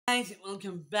Guys,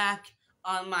 welcome back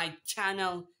on my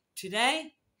channel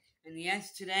today. And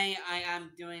yes, today I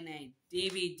am doing a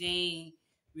DVD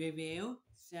review.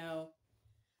 So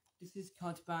this is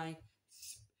called by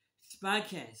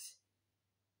Sparkus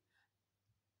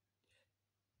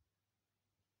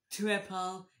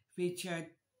Triple Feature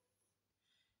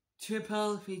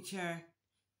Triple Feature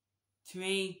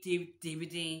 3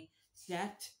 DVD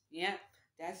set. Yep,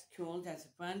 that's cool. That's the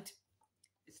front,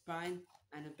 the spine,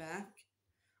 and the back.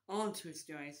 All two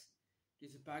stories.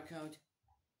 There's a barcode.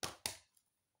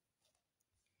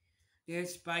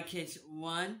 There's Sparkus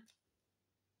 1,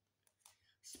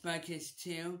 Sparkus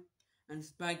 2, and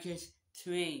Sparkus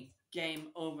 3. Game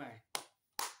over.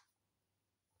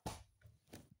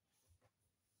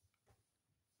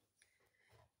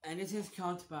 And this is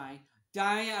called by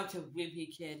Diary of the Wimpy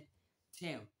Kid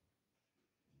 2.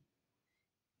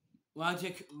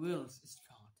 Logic Rules is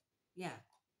called. Yeah.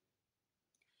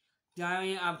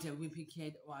 Diary of the Wimpy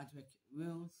Kid Logic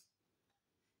Rules.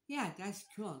 Yeah, that's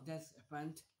cool. That's a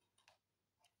front,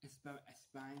 a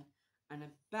spine, and a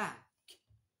back.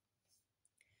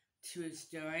 Two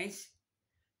stories.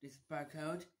 This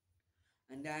barcode.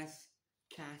 And that's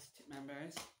cast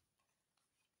members.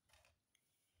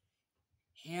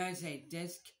 Here's a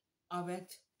disc of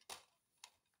it.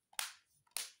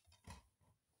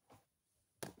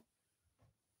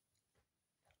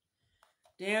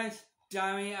 There's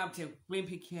Diary of the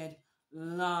Wimpy Kid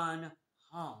Lawn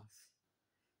Halls.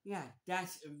 Yeah,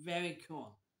 that's very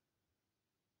cool.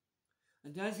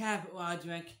 It does have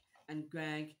Roderick and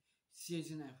Greg,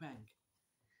 Susan and Frank.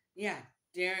 Yeah,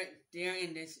 they're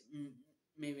in this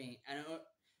movie,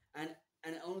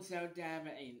 and also they have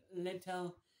a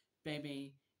little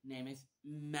baby named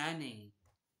Manny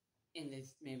in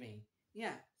this movie.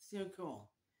 Yeah, so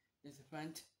cool. There's a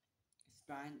front, a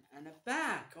spine, and a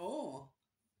back. Oh,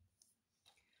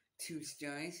 two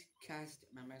stories, cast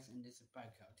members, and there's a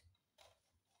barcode.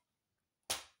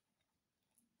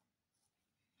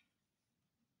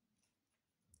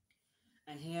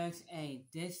 And here's a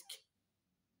disc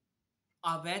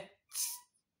of it.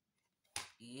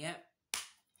 Yep.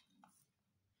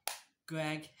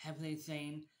 Greg happily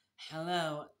saying,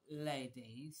 "Hello,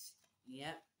 ladies."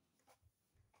 Yep.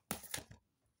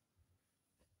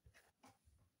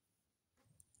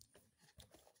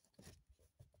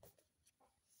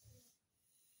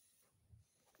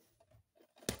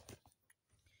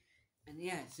 And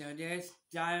yeah, so there's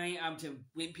Diary of the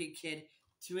Wimpy Kid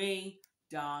 3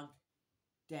 Dog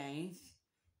Days.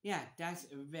 Yeah, that's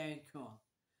very cool.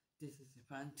 This is the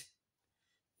front,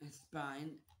 a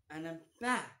spine, and a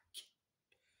back.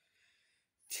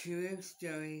 Two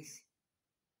stories,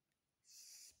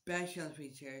 special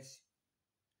features.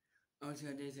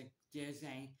 Also, there's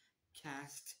a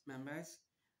cast members,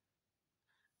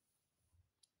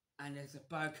 and there's a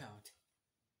barcode.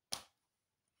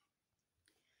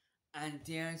 And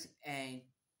there's a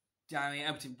Diary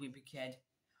of the Wimpy Kid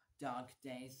Dog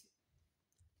Days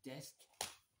disc.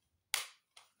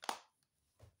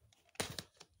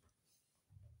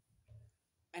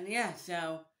 And yeah,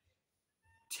 so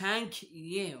thank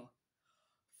you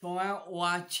for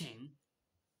watching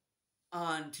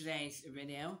on today's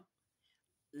video.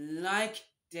 Like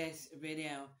this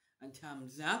video and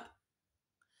thumbs up.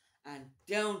 And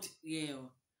don't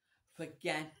you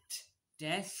forget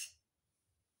this.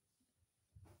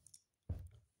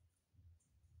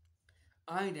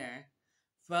 Either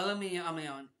follow me on my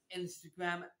own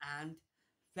Instagram and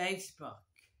Facebook.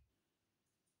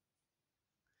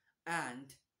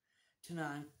 And turn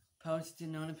on post the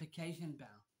notification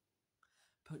bell.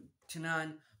 Turn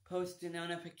on post the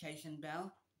notification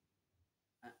bell.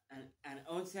 And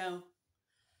also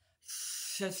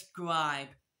subscribe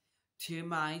to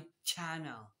my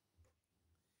channel.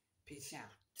 Peace out.